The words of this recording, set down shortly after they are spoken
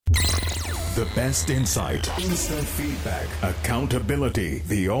The best insight, instant feedback, accountability.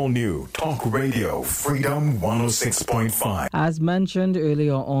 The all-new Talk Radio Freedom 106.5. As mentioned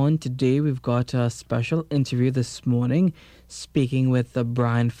earlier on, today we've got a special interview this morning, speaking with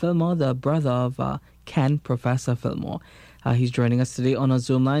Brian Philmore, the brother of Ken, Professor Philmore. He's joining us today on a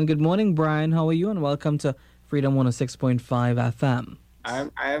Zoom line. Good morning, Brian. How are you? And welcome to Freedom 106.5 FM. I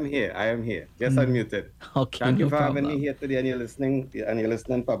am here. Just unmuted. Okay, Thank you no for problem. having me here today and your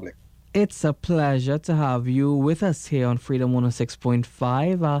listening public. It's a pleasure to have you with us here on Freedom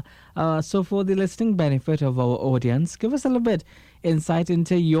 106.5. So for the listening benefit of our audience, give us a little bit insight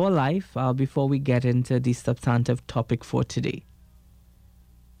into your life before we get into the substantive topic for today.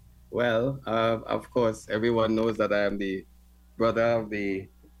 Well, of course, everyone knows that I am the brother of the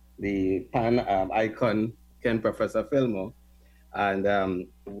pan icon, Ken Professor Philmore. And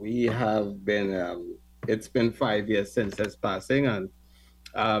we have been, it's been 5 years since his passing, and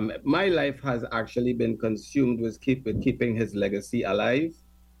my life has actually been consumed with keeping his legacy alive.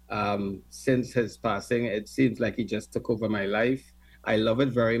 Since his passing, it seems like he just took over my life. I love it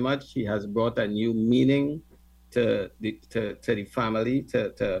very much. He has brought a new meaning to the family,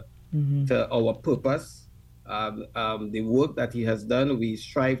 to our purpose. The work that he has done, we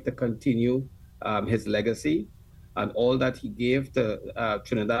strive to continue his legacy and all that he gave to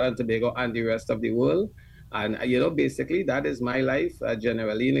Trinidad and Tobago and the rest of the world. And, basically that is my life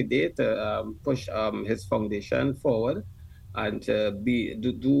generally in a day, to push his foundation forward and to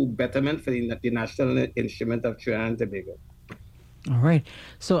do betterment for the national instrument of Trinidad and Tobago. All right.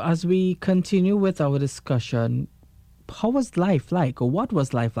 So as we continue with our discussion, how was life like, or what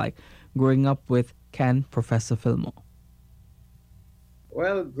was life like growing up with Ken, Professor Philmore?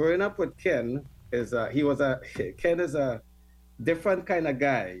 Well, growing up with Ken Ken is a different kind of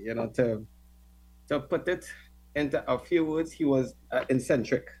guy, to put it into a few words. He was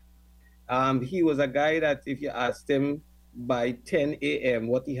eccentric. He was a guy that if you asked him by 10 a.m.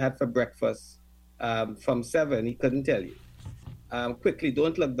 what he had for breakfast, from 7, he couldn't tell you. Quickly,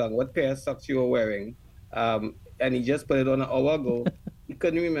 don't look down, what pair of socks you were wearing. And he just put it on an hour ago. He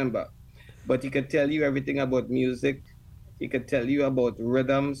couldn't remember. But he could tell you everything about music. He could tell you about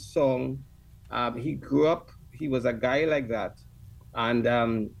rhythm, song. He grew up, he was a guy like that.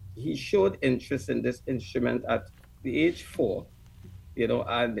 And he showed interest in this instrument at the age 4,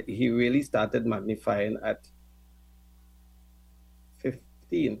 and he really started magnifying at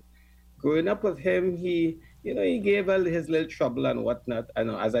 15. Growing up with him, he gave his little trouble and whatnot,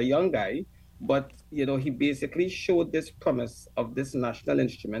 as a young guy, but, he basically showed this promise of this national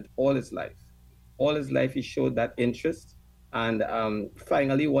instrument all his life. All his life, he showed that interest. And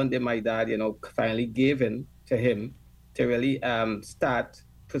finally, one day, my dad, finally gave in to him to really start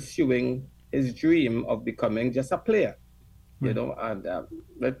pursuing his dream of becoming just a player, And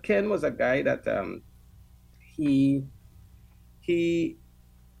but Ken was a guy that he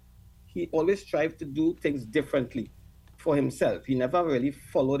always strived to do things differently for himself. He never really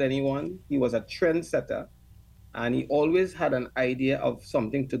followed anyone. He was a trendsetter, and he always had an idea of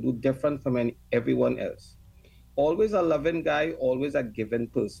something to do different from everyone else. Always a loving guy, always a giving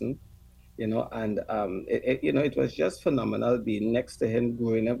person, and it was just phenomenal being next to him,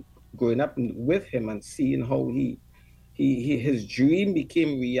 growing up with him and seeing how his dream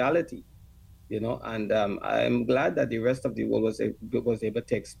became reality, and I'm glad that the rest of the world was able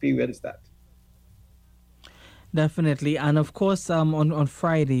to experience that. Definitely. And of course, on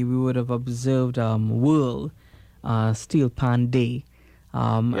Friday, we would have observed World Steel Pan Day.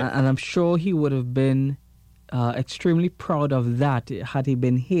 And I'm sure he would have been extremely proud of that had he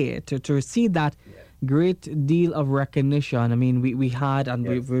been here to receive that great deal of recognition. I mean, we had, and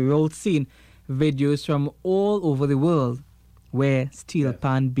we've all seen videos from all over the world where steel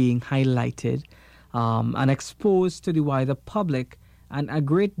pan being highlighted and exposed to the wider public, and a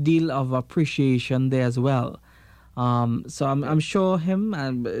great deal of appreciation there as well. So I'm sure him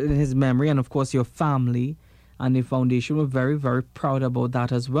and his memory, and of course your family and the foundation, were very, very proud about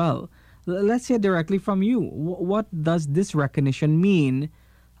that as well. Let's hear directly from you. What does this recognition mean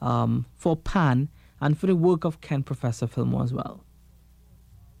for PAN and for the work of Ken Professor Philmore as well?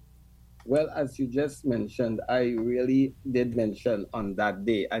 Well, as you just mentioned, I really did mention on that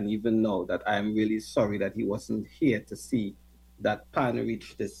day, and even now, that I am really sorry that he wasn't here to see that PAN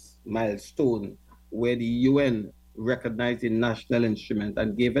reach this milestone where the UN recognized the national instrument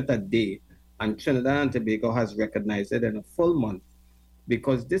and gave it a day, and Trinidad and Tobago has recognized it in a full month,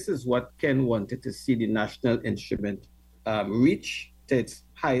 because this is what Ken wanted to see the national instrument reach to its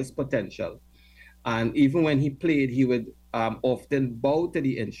highest potential. And even when he played, he would often bow to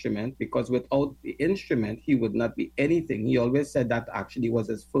the instrument, because without the instrument, he would not be anything. He always said that actually was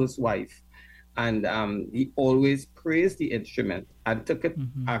his first wife. and he always praised the instrument and took it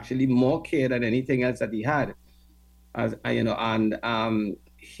actually more care than anything else that he had. As you know, and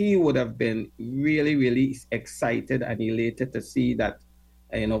he would have been really, really excited and elated to see that,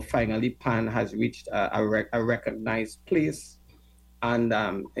 finally Pan has reached a recognized place. And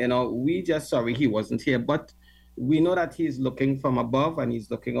we just sorry he wasn't here, but we know that he's looking from above and he's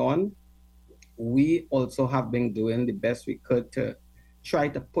looking on. We also have been doing the best we could to try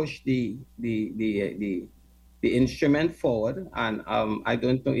to push the instrument forward. And I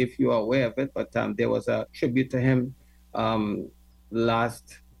don't know if you are aware of it, but there was a tribute to him um,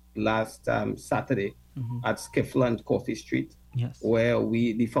 last Saturday at Skiffle and Coffee Street, Yes. where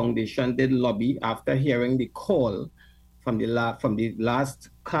the foundation did lobby after hearing the call from the last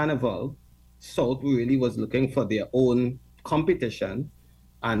carnival. South really was looking for their own competition,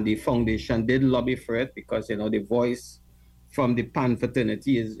 and the foundation did lobby for it because the voice from the Pan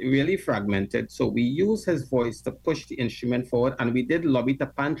fraternity is really fragmented. So we use his voice to push the instrument forward, and we did lobby to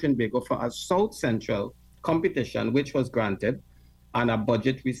Pan Trinbago for a South Central competition, which was granted, and a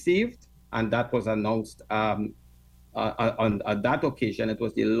budget received, and that was announced on that occasion. It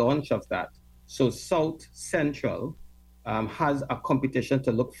was the launch of that. So South Central has a competition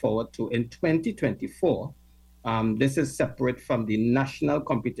to look forward to in 2024. This is separate from the national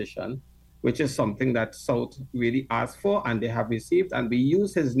competition, which is something that South really asked for and they have received. And we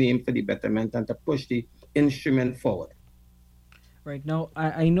use his name for the betterment and to push the instrument forward. Right now,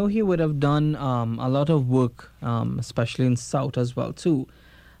 I know he would have done a lot of work, especially in South as well too.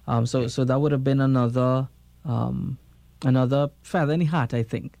 So that would have been another feather in the hat, I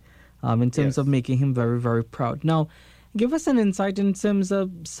think, in terms of making him very, very proud. Now, give us an insight in terms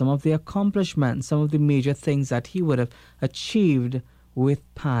of some of the accomplishments, some of the major things that he would have achieved with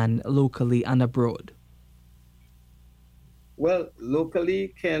Pan locally and abroad. Well,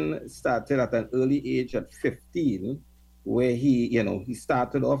 locally, Ken started at an early age at 15, where he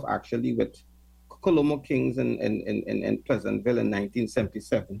started off actually with Colombo Kings in Pleasantville in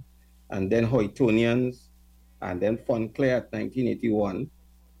 1977, and then Hoytonians, and then Fontclair at 1981,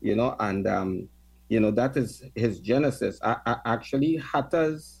 and that is his genesis. Actually,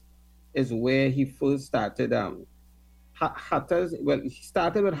 Hatters is where he first started. Hatters, well, he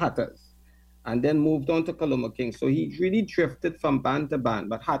started with Hatters and then moved on to Colombo King. So he really drifted from band to band,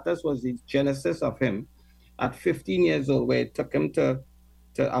 but Hatters was the genesis of him at 15 years old, where it took him to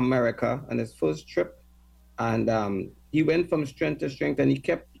America on his first trip. And he went from strength to strength, and he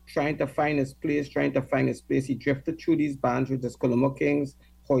kept trying to find his place. He drifted through these bands with his Colombo Kings,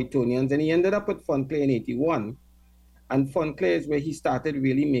 Hoytonians, and he ended up with Fontclair in 81. And Fontclair is where he started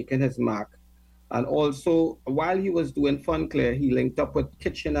really making his mark. And also, while he was doing Fontclair, he linked up with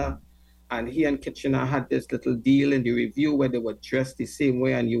Kitchener, and he and Kitchener had this little deal in the review where they would dress the same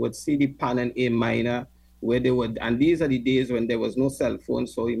way, and you would see the Pan and A minor, where they would, and these are the days when there was no cell phone.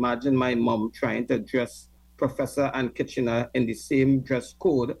 So imagine my mom trying to dress Professor and Kitchener in the same dress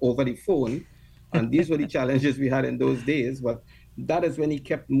code over the phone. And these were the challenges we had in those days. But that is when he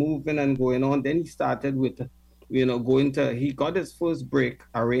kept moving and going on. Then he started with he got his first break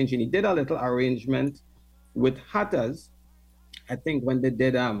arranging. He did a little arrangement with Hatters, I think when they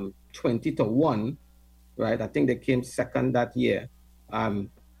did 20-1, right? I think they came second that year. And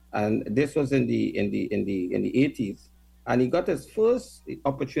this was in the 80s. And he got his first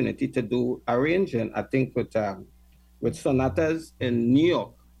opportunity to do arranging, I think, with sonatas in New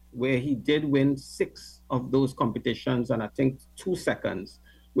York, where he did win 6 of those competitions and I think 2 seconds,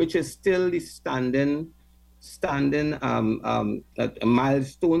 which is still the standing a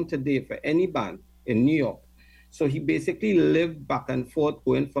milestone today for any band in New York. So he basically lived back and forth,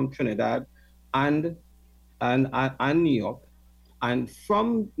 going from Trinidad and New York. And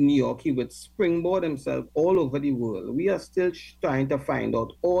from New York, he would springboard himself all over the world. We are still trying to find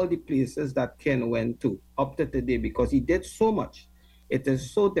out all the places that Ken went to up to today, because he did so much. It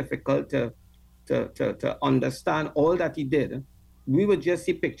is so difficult to understand all that he did. We would just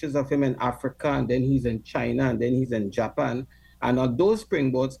see pictures of him in Africa, and then he's in China, and then he's in Japan. And those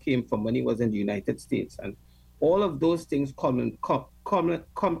springboards came from when he was in the United States. And all of those things culminated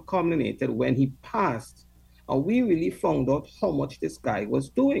when he passed. And we really found out how much this guy was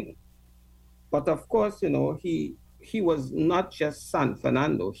doing. But of course, he was not just San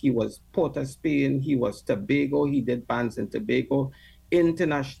Fernando. He was Port of Spain. He was Tobago. He did bands in Tobago.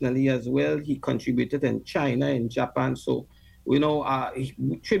 Internationally as well, he contributed in China, in Japan. So,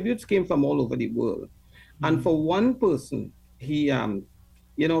 tributes came from all over the world. Mm-hmm. And for one person, he,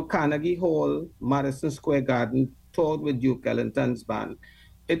 Carnegie Hall, Madison Square Garden, toured with Duke Ellington's band.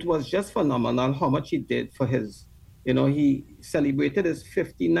 It was just phenomenal how much he did for his He celebrated his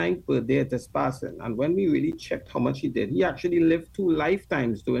 59th birthday at his passing. And when we really checked how much he did, he actually lived 2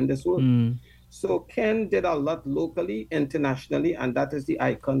 lifetimes doing this work. So Ken did a lot locally, internationally, and that is the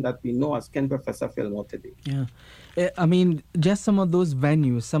icon that we know as Ken Professor Philmore today. Yeah. I mean, just some of those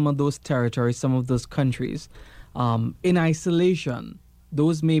venues, some of those territories, some of those countries, in isolation,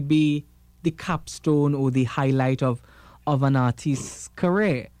 those may be the capstone or the highlight of an artist's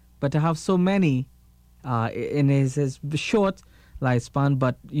career. But to have so many in his short lifespan,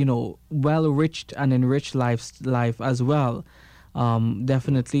 but well enriched and enriched life as well,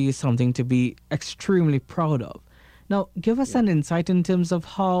 definitely is something to be extremely proud of. Now, give us an insight in terms of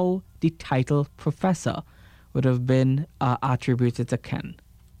how the title professor would have been attributed to Ken.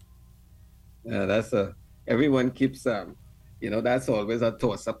 That's everyone keeps that's always a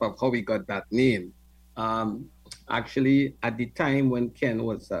toss up of how we got that name. Actually, at the time when Ken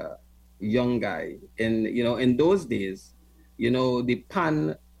was a young guy, in those days, the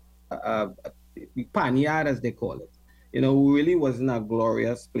pan yard, as they call it, really wasn't a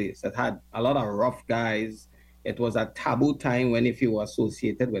glorious place. It had a lot of rough guys. It was a taboo time when if you were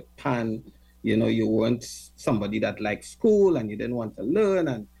associated with pan, you weren't somebody that liked school and you didn't want to learn.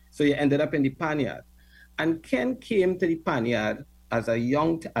 And so you ended up in the pan yard. And Ken came to the pan yard at a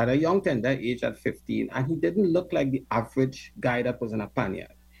young tender age at 15, and he didn't look like the average guy that was in a pan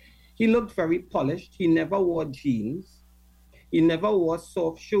yard. He looked very polished. He never wore jeans. He never wore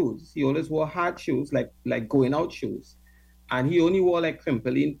soft shoes. He always wore hard shoes, like going out shoes. And he only wore like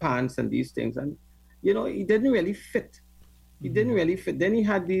crimpling pants and these things. And, he didn't really fit. He didn't really fit. Then he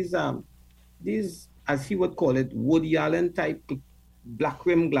had these, as he would call it, Woody Allen type black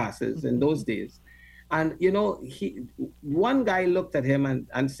rim glasses in those days. And, one guy looked at him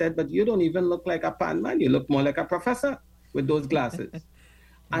and said, but you don't even look like a pan man. You look more like a professor with those glasses.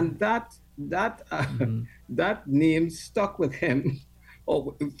 And that name stuck with him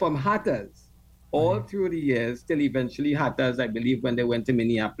from Hatters all through the years, till eventually Hatters, I believe, when they went to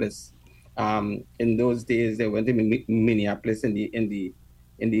Minneapolis. In those days, they went to Minneapolis in the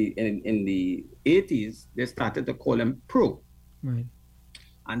 80s. They started to call him Pro, Right.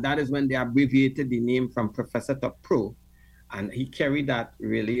 and that is when they abbreviated the name from Professor to Pro, and he carried that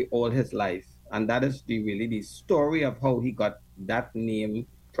really all his life. And that is really the story of how he got that name,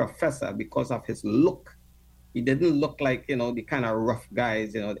 Professor, because of his look. He didn't look like, the kind of rough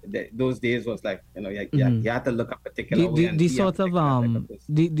guys, those days was like, you had to look a particular way. The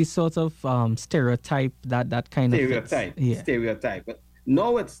sort of stereotype that kind of stereotype. But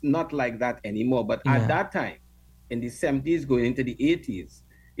no, it's not like that anymore. But at that time, in the 70s going into the 80s,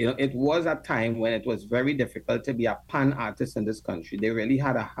 it was a time when it was very difficult to be a pan artist in this country. They really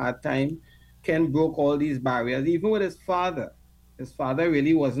had a hard time. Ken broke all these barriers, even with his father. His father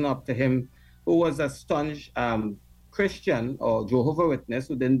really wasn't up to him, who was a staunch Christian or Jehovah's Witness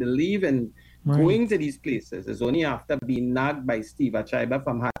who didn't believe in going to these places. It's only after being nagged by Steve Achaiba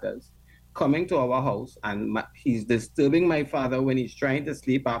from Hatters, coming to our house, and he's disturbing my father when he's trying to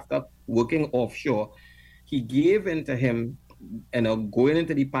sleep after working offshore. He gave in to him, going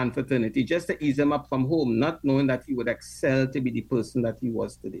into the pan fraternity just to ease him up from home, not knowing that he would excel to be the person that he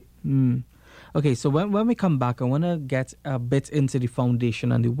was today. Okay, so when we come back, I want to get a bit into the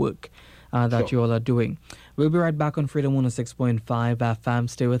foundation and the work that you all are doing. We'll be right back on Freedom 106.5 FM.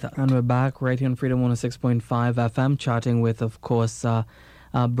 Stay with us. And we're back right here on Freedom 106.5 FM, chatting with, of course,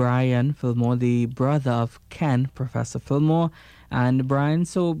 Brian Philmore, the brother of Ken, Professor Philmore. And Brian,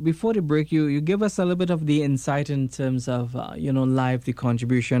 so before the break, you give us a little bit of the insight in terms of, life, the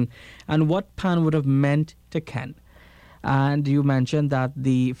contribution, and what PAN would have meant to Ken. And you mentioned that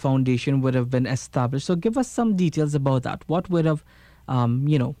the foundation would have been established. So give us some details about that. What would have,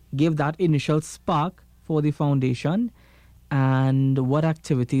 give that initial spark for the foundation, and what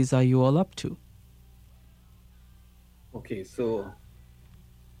activities are you all up to? Okay, so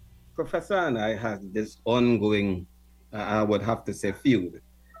Professor and I had this ongoing, I would have to say, feud.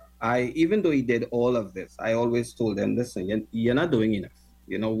 Even though he did all of this, I always told him, listen, you're not doing enough.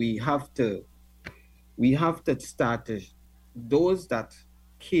 We have to start those that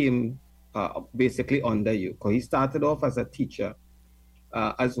came basically under you. Because he started off as a teacher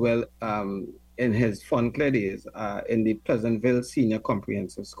as well in his Fontclair days in the Pleasantville Senior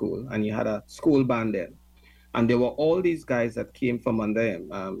Comprehensive School. And he had a school band there. And there were all these guys that came from under him.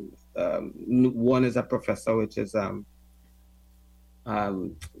 One is a professor, which is there's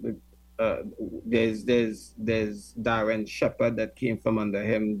Darren Shepherd that came from under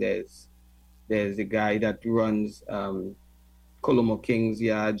him. There's a guy that runs Colomo Kings,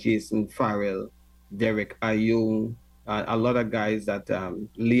 Jason Farrell, Derek Ayung, a lot of guys that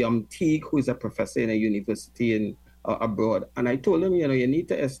Liam Teague, who is a professor in a university in abroad. And I told him, you need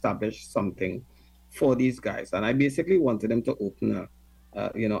to establish something for these guys. And I basically wanted him to open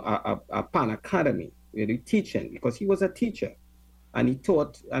a pan academy, really teaching, because he was a teacher and he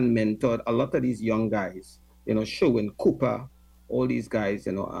taught and mentored a lot of these young guys, Sherwin Cooper, all these guys,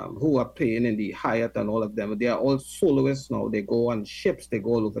 who are playing in the Hyatt and all of them. They are all soloists now. They go on ships, they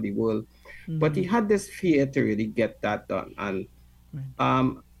go all over the world. But he had this fear to really get that done. And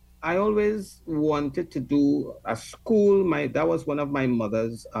I always wanted to do a school. That was one of my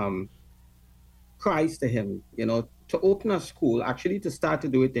mother's cries to him, to open a school, actually to start to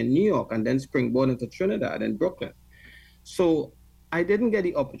do it in New York and then springboard into Trinidad and Brooklyn. So I didn't get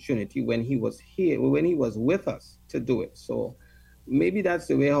the opportunity when he was here, when he was with us to do it. So maybe that's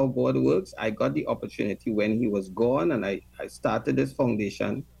the way how God works. I got the opportunity when he was gone, and I started this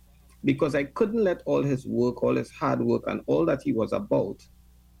foundation because I couldn't let all his work, all his hard work, and all that he was about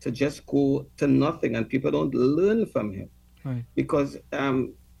to just go to nothing, and people don't learn from him. Right. Because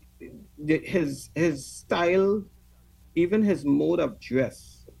his style, even his mode of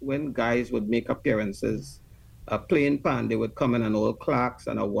dress, when guys would make appearances, plain pan, they would come in an old Clarks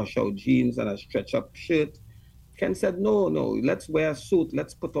and a washout jeans and a stretch-up shirt. Ken said, no, let's wear a suit,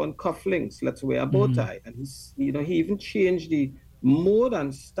 let's put on cufflinks, let's wear a bow tie. And he even changed the mode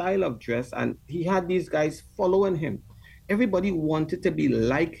and style of dress, and he had these guys following him. Everybody wanted to be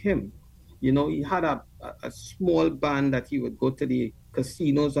like him. He had a small band that he would go to the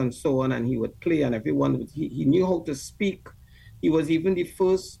casinos and so on, and he would play, and he knew how to speak. He was even the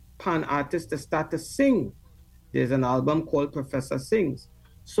first pan artist to start to sing. There's an album called Professor Sings.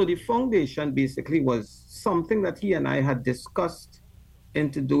 So the foundation basically was something that he and I had discussed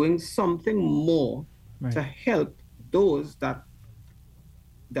into doing something more to help those that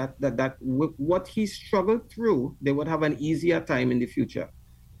what he struggled through, they would have an easier time in the future.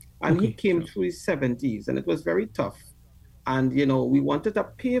 And he came through his 70s, and it was very tough. And, we wanted to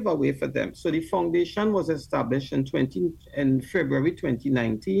pave a way for them. So the foundation was established in February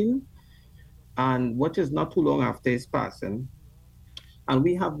 2019, and what is not too long after his passing. And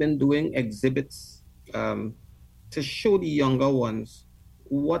we have been doing exhibits to show the younger ones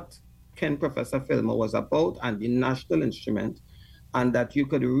what Ken Professor Philmore was about and the national instrument, and that you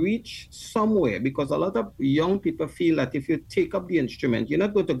could reach somewhere, because a lot of young people feel that if you take up the instrument, you're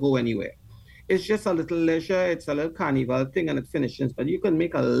not going to go anywhere. It's just a little leisure, it's a little carnival thing, and it finishes, but you can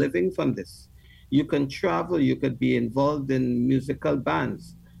make a living from this. You can travel, you could be involved in musical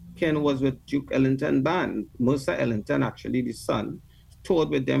bands. Ken was with Duke Ellington Band, Mercer Ellington, actually the son, toured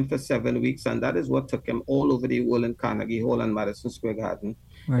with them for 7 weeks, and that is what took him all over the world in Carnegie Hall and Madison Square Garden,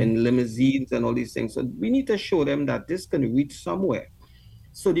 in limousines and all these things. So we need to show them that this can reach somewhere.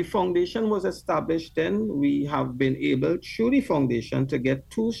 So the foundation was established then. We have been able, through the foundation, to get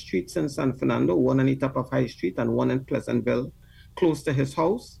 2 streets in San Fernando, one on the top of High Street and one in Pleasantville, close to his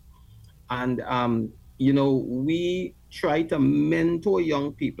house. And, we try to mentor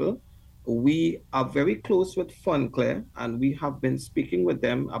young people. We are very close with Funclair, and we have been speaking with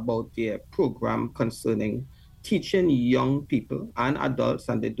them about their program concerning teaching young people and adults,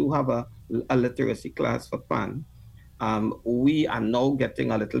 and they do have a literacy class for PAN. We are now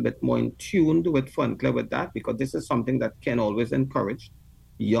getting a little bit more in tuned with Funclair with that, because this is something that Ken always encouraged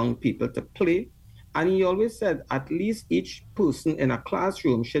young people to play. And he always said at least each person in a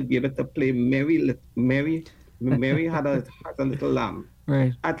classroom should be able to play Mary had a little lamb.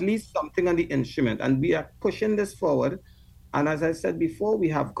 Right. At least something on the instrument. And we are pushing this forward. And as I said before, we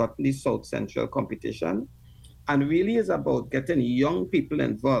have gotten the South Central competition. And really is about getting young people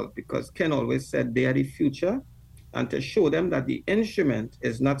involved, because Ken always said they are the future, and to show them that the instrument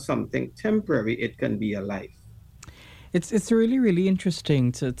is not something temporary, it can be a life. It's really, really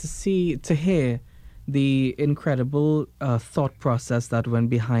interesting to hear the incredible thought process that went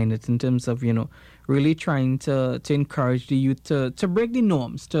behind it, in terms of, really trying to encourage the youth to break the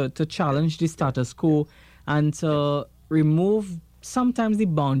norms, to challenge the status quo, and to remove sometimes the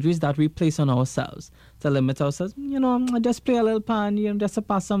boundaries that we place on ourselves, to limit ourselves. Just play a little pan, just to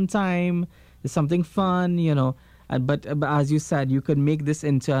pass some time. It's something fun, But as you said, you could make this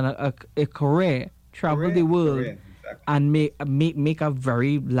into a career, travel the world, exactly. And make a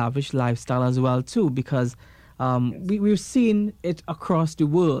very lavish lifestyle as well too, because we've seen it across the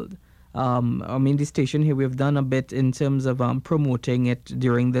world. The station here, we've done a bit in terms of promoting it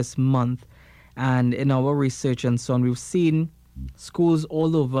during this month, and in our research and so on, we've seen schools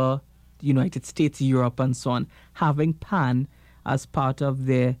all over the United States, Europe, and so on, having pan as part of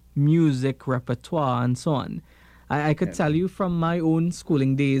their music repertoire and so on. I could tell you from my own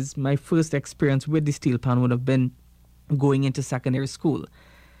schooling days, my first experience with the steel pan would have been going into secondary school.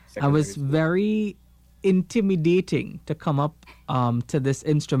 I was very intimidating to come up to this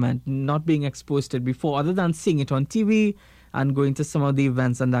instrument, not being exposed to it before, other than seeing it on TV and going to some of the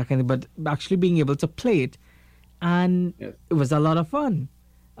events and that kind of, but actually being able to play it. And Yes. it was a lot of fun.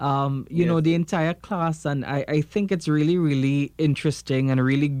 You know, Yes. the entire class, and I think it's really, really interesting and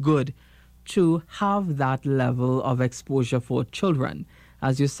really good to have that level of exposure for children.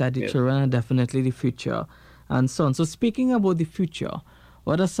 As you said, the Yes. children are definitely the future and so on. So speaking about the future,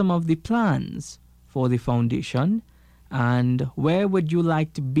 what are some of the plans for the foundation, and where would you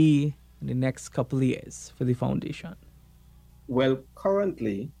like to be in the next couple of years for the foundation? Well,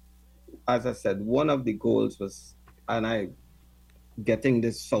 currently, as I said, one of the goals was, and I getting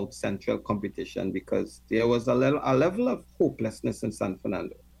this South Central competition, because there was a level of hopelessness in San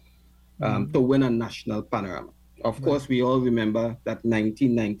Fernando to win a national panorama. Of course, we all remember that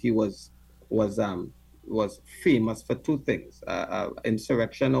 1990 was famous for two things: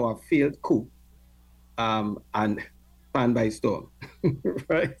 insurrection or a failed coup, and Pan by Storm,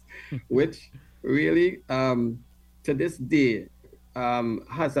 right? Which really, to this day,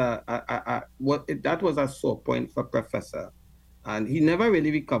 has that was a sore point for Professor, and he never really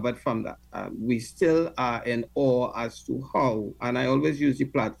recovered from that. We still are in awe as to how, and I always use the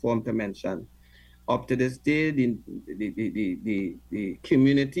platform to mention, up to this day, the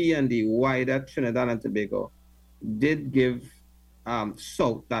community and the wider Trinidad and Tobago did give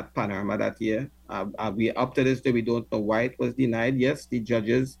South that panorama that year. We up to this day, we don't know why it was denied. Yes, the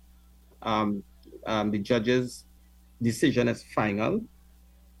judges' decision is final.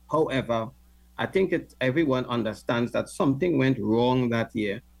 However, I think everyone understands that something went wrong that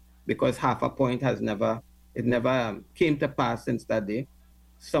year, because half a point never came to pass since that day.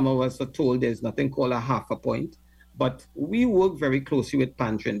 Some of us are told there's nothing called a half a point, but we work very closely with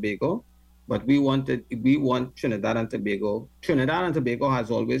Pan Trinbago. But we want Trinidad and Tobago. Trinidad and Tobago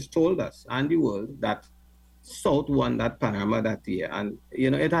has always told us and the world that South won that panorama that year. And,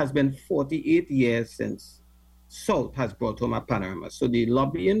 it has been 48 years since South has brought home a panorama. So the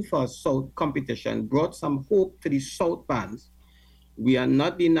lobbying for South competition brought some hope to the South bands. We are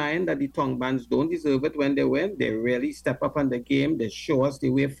not denying that the tongue bands don't deserve it when they win. They really step up on the game. They show us the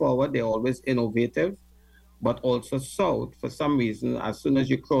way forward. They're always innovative. But also South, for some reason, as soon as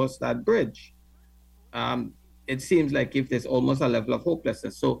you cross that bridge, it seems like if there's almost a level of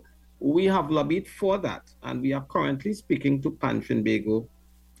hopelessness. So we have lobbied for that, and we are currently speaking to Pan Trinbago,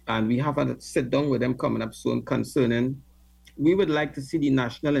 and we have a sit down with them coming up soon concerning, we would like to see the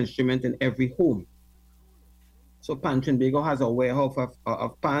national instrument in every home. So Pan Trinbago has a warehouse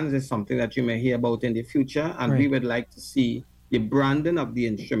of pans, is something that you may hear about in the future, and we would like to see the branding of the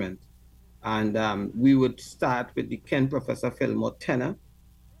instrument. And we would start with the Ken Professor Philmore tenor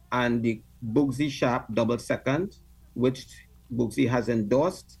and the Bugsy Sharp double second, which Bugsy has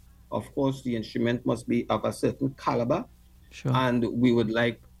endorsed. Of course, the instrument must be of a certain caliber. Sure. And we would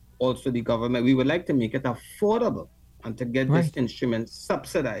like also the government, we would like to make it affordable and to get this instrument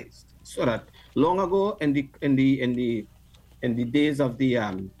subsidized, so that long ago in the days of the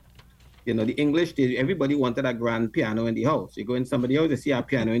the English days, everybody wanted a grand piano in the house. You go in somebody's house, you see a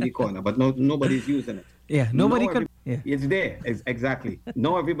piano in the corner, but nobody's using it. Yeah, nobody could. Yeah. It's there, exactly.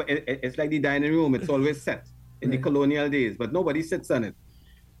 No, everybody. It's like the dining room. It's always set in the colonial days, but nobody sits on it.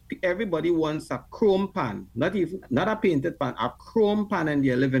 Everybody wants a chrome pan, not a painted pan, a chrome pan in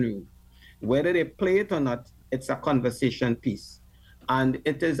their living room. Whether they play it or not, it's a conversation piece, and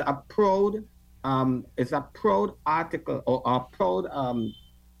it is a proud, article or a proud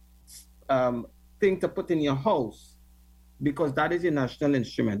thing to put in your house, because that is a national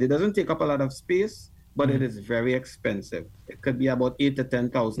instrument. It doesn't take up a lot of space, but it is very expensive. It could be about $8,000 to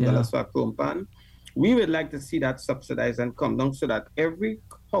 $10,000 for a chrome pan. We would like to see that subsidized and come down, so that every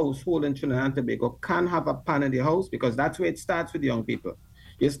household in Trinidad and Tobago can have a pan in the house, because that's where it starts with young people.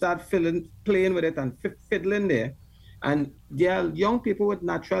 You start playing with it and fiddling there, and there are young people with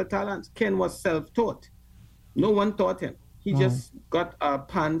natural talents. Ken was self-taught. No one taught him. He just got a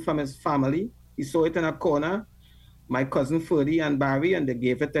pan from his family. He saw it in a corner. My cousin Ferdy and Barry, and they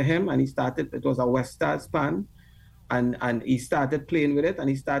gave it to him, and he started. It was a West Stars pan, and he started playing with it, and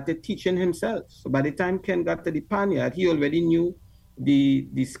he started teaching himself. So by the time Ken got to the pan yard, he already knew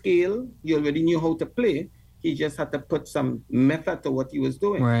the scale. He already knew how to play. He just had to put some method to what he was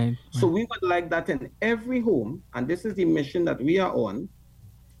doing. Right. So we would like that in every home, and this is the mission that we are on,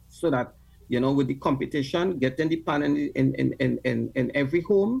 so that, with the competition, getting the pan in every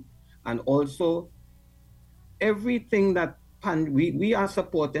home, and also everything that we are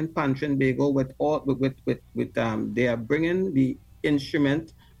supporting Pan Trinbago with they are bringing the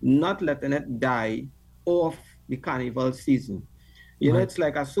instrument, not letting it die off the carnival season. You know, Right. it's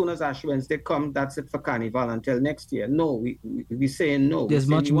like as soon as Ash Wednesday comes, that's it for Carnival until next year. No, we saying no. We There's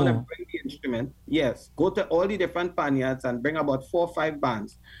saying much we want to more. bring the instrument. Yes, go to all the different panyards and bring about 4 or 5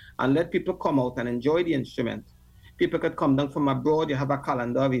 bands and let people come out and enjoy the instrument. People could come down from abroad, you have a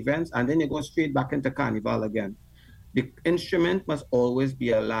calendar of events, and then you go straight back into Carnival again. The instrument must always be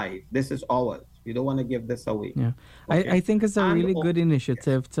alive. This is ours. We don't want to give this away. Yeah, Okay. I think it's a And really good yes,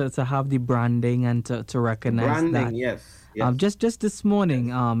 initiative to have the branding and to recognize that. branding, yes, yes, Just this morning,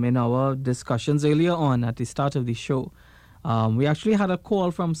 yes. in our discussions earlier on at the start of the show, we actually had a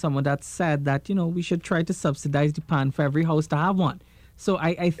call from someone that said that we should try to subsidize the pan for every house to have one. So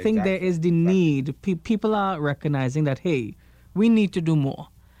I think there Exactly. is the Exactly. need. People are recognizing that hey, we need to do more,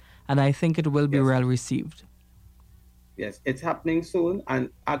 and I think it will be Yes. well received. Yes, it's happening soon. And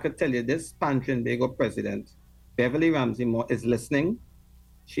I could tell you this Trinbago president, Beverly Ramsey Moore, is listening.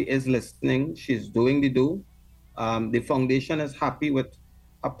 She is listening. She's doing the do. The foundation is happy with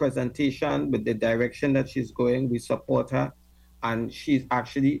her presentation, with the direction that she's going. We support her. And she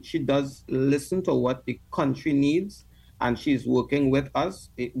does listen to what the country needs. And she's working with us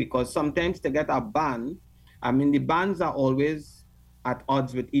because sometimes to get a ban, I mean, the bans are always at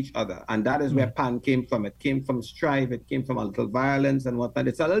odds with each other. And that is where PAN came from. It came from strife, it came from a little violence and whatnot.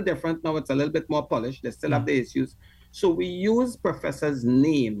 It's a little different now, it's a little bit more polished. They still have the issues. So we use Professor's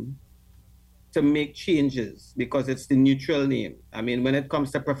name to make changes because it's the neutral name. I mean, when it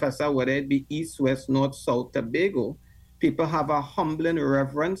comes to Professor, whether it be East, West, North, South, Tobago, people have a humbling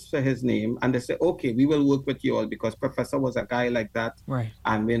reverence for his name and they say, okay, we will work with you all because Professor was a guy like that. Right.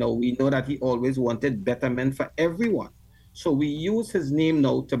 And, we know that he always wanted betterment for everyone. So we use his name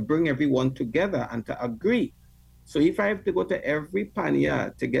now to bring everyone together and to agree. So if I have to go to every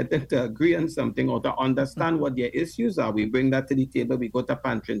panya to get them to agree on something or to understand what their issues are, we bring that to the table. We go to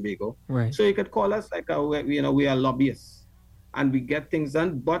Trinbago. Right. So you could call us like we are lobbyists, and we get things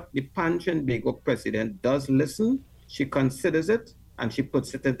done. But the Trinbago president does listen. She considers it and she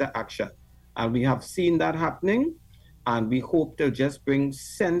puts it into action, and we have seen that happening. And we hope to just bring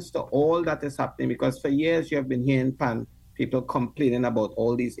sense to all that is happening because for years you have been hearing people complaining about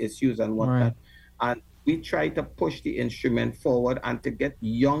all these issues and whatnot. Right. And we try to push the instrument forward and to get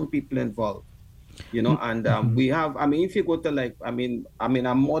young people involved, and we have, I mean, if you go to I'm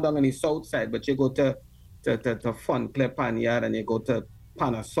more down on the south side, but you go to Fun Clip Panyard and you go to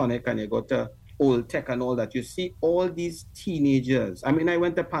Panasonic and you go to Old Tech and all that, you see all these teenagers. I mean, I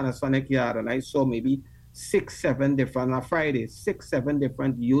went to Panasonic Yard and I saw maybe 6-7 different, on Friday, 6-7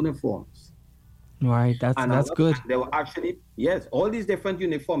 different uniforms. Right, that's good. They were actually, yes, all these different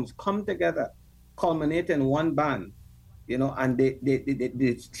uniforms come together, culminate in one band, and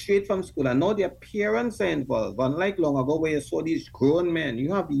they straight from school. And now their parents are involved. Unlike long ago where you saw these grown men,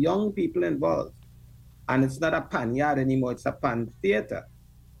 you have young people involved. And it's not a pan yard anymore, it's a pan theater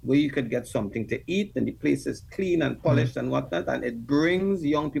where you could get something to eat and the place is clean and polished and whatnot. And it brings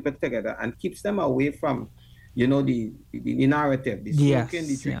young people together and keeps them away from the narrative, the smoking,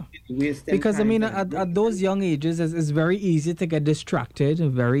 the drinking, the wasting because I time, mean at those young ages it's very easy to get distracted,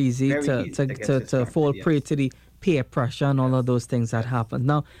 very easy to fall prey to the peer pressure and all of those things that happen.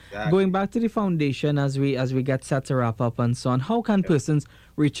 Now, going back to the foundation as we get set to wrap up and so on, how can persons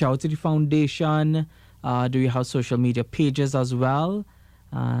reach out to the foundation? Do you have social media pages as well?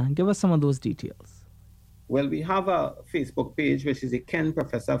 Give us some of those details. Well, we have a Facebook page which is the Ken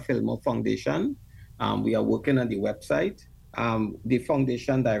Professor Philmore Foundation. We are working on the website. The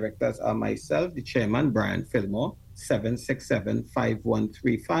foundation directors are myself, the chairman, Brian Philmore,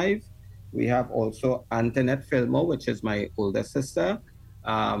 767-5135. We have also Antoinette Philmore, which is my older sister,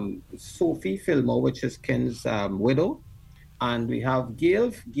 Sophie Philmore, which is Ken's widow, and we have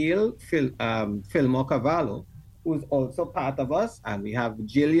Gail Philmore Cavallo, who is also part of us, and we have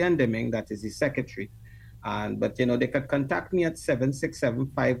Jillian Deming, that is the secretary. But they could contact me at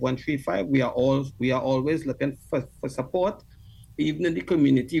 767-5135. We are always looking for support. Even in the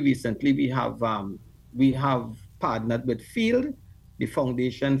community recently, we have partnered with Field, the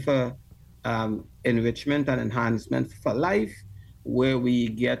Foundation for Enrichment and Enhancement for Life, where we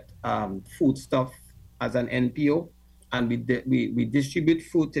get food stuff as an NPO, and we distribute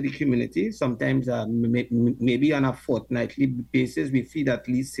food to the community. Sometimes maybe on a fortnightly basis, we feed at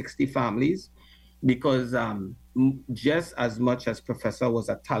least 60 families. Because just as much as Professor was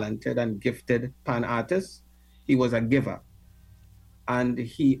a talented and gifted pan artist, he was a giver. And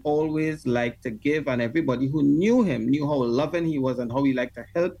he always liked to give, and everybody who knew him knew how loving he was and how he liked to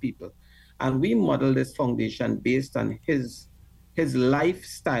help people. And we modeled this foundation based on his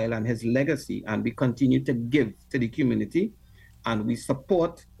lifestyle and his legacy, and we continue to give to the community, and we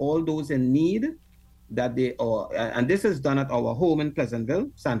support all those in need. that they are, and this is done at our home in Pleasantville,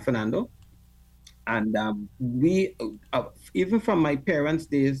 San Fernando. And we, even from my parents'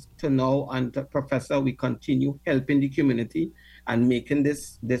 days to now and to Professor, we continue helping the community and making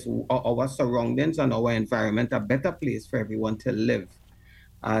this our surroundings and our environment a better place for everyone to live.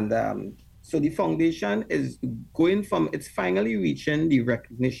 And so the foundation is going from, it's finally reaching the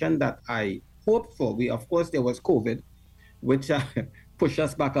recognition that I hoped for. Of course, there was COVID, which pushed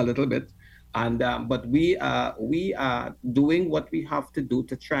us back a little bit. And but we are doing what we have to do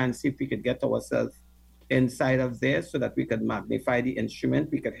to try and see if we could get ourselves inside of there so that we could magnify the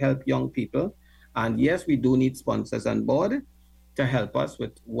instrument, we could help young people. And yes, we do need sponsors on board to help us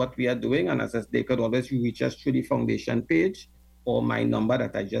with what we are doing. And as they could always reach us through the foundation page or my number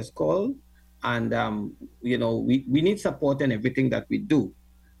that I just called. And, you know, we need support in everything that we do.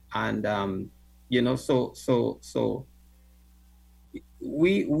 And, you know, so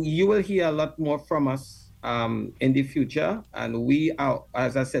you will hear a lot more from us in the future. And we are,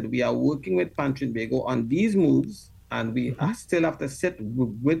 as I said, we are working with Pan Trinbago on these moves, and we still have to sit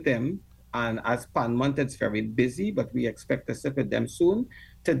with them. And as Pan Month, it's very busy, but we expect to sit with them soon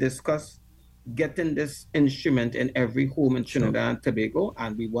to discuss getting this instrument in every home in Trinidad and Tobago.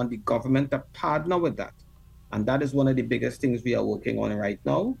 And we want the government to partner with that. And that is one of the biggest things we are working on right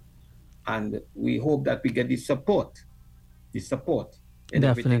now. And we hope that we get the support in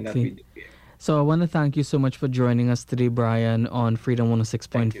everything that we do here. So I want to thank you so much for joining us today, Brian, on Freedom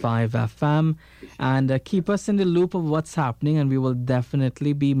 106.5 FM. And keep us in the loop of what's happening, and we will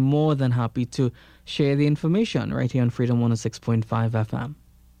definitely be more than happy to share the information right here on Freedom 106.5 FM.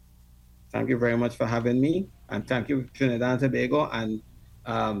 Thank you very much for having me. And thank you, Trinidad and Tobago, and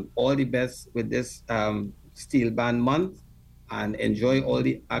all the best with this Steel Band Month. And enjoy all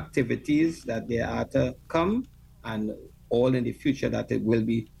the activities that there are to come, and all in the future that it will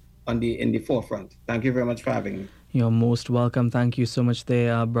be in the forefront. Thank you very much for having me. You're most welcome. Thank you so much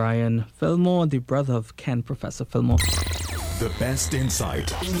there, Brian Philmore, the brother of Ken, Professor Philmore. The best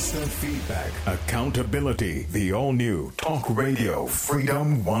insight, instant feedback, accountability. The all-new Talk Radio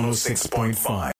Freedom 106.5.